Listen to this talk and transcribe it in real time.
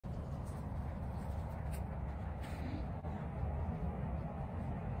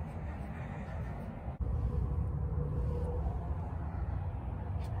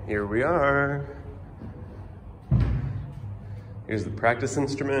Here we are. Here's the practice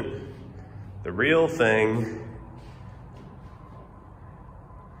instrument, the real thing.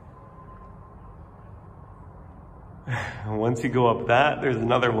 Once you go up that, there's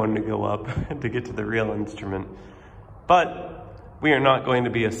another one to go up to get to the real instrument. But we are not going to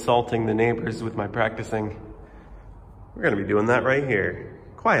be assaulting the neighbors with my practicing. We're going to be doing that right here,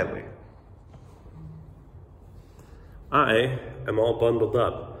 quietly. I am all bundled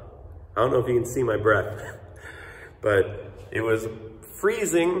up. I don't know if you can see my breath, but it was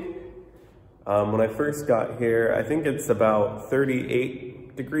freezing when I first got here. I think it's about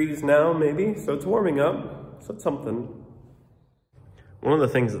 38 degrees now, maybe, so it's warming up, so it's something. One of the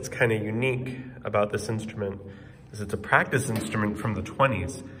things that's kind of unique about this instrument is it's a practice instrument from the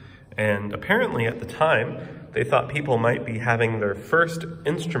 20s, and apparently at the time, they thought people might be having their first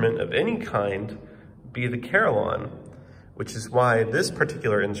instrument of any kind be the Carillon, which is why this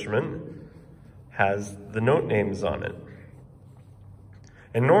particular instrument has the note names on it.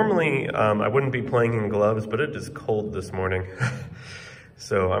 And normally, I wouldn't be playing in gloves, but it is cold this morning.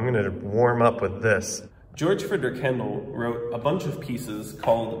 So I'm gonna warm up with this. George Frideric Handel wrote a bunch of pieces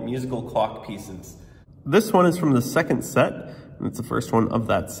called musical clock pieces. This one is from the second set, and it's the first one of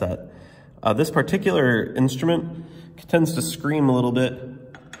that set. This particular instrument tends to scream a little bit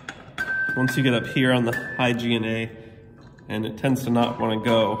once you get up here on the high G and A, and it tends to not want to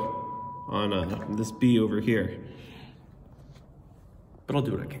go on this B over here. But I'll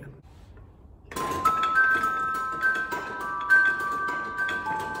do what I can.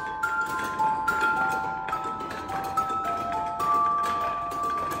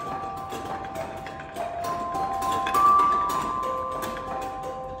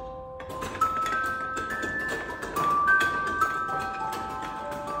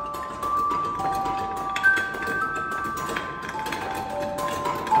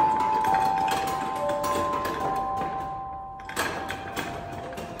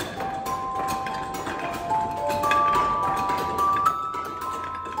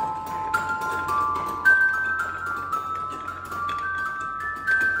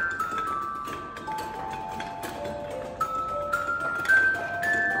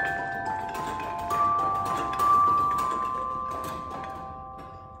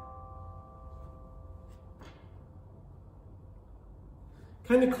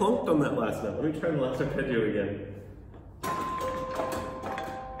 Kind of clunked on that last note. Let me try the last arpeggio again.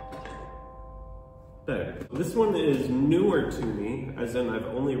 There. This one is newer to me, as in I've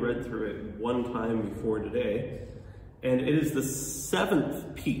only read through it one time before today, and it is the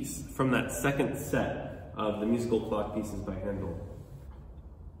 7th piece from that second set of the musical clock pieces by Handel.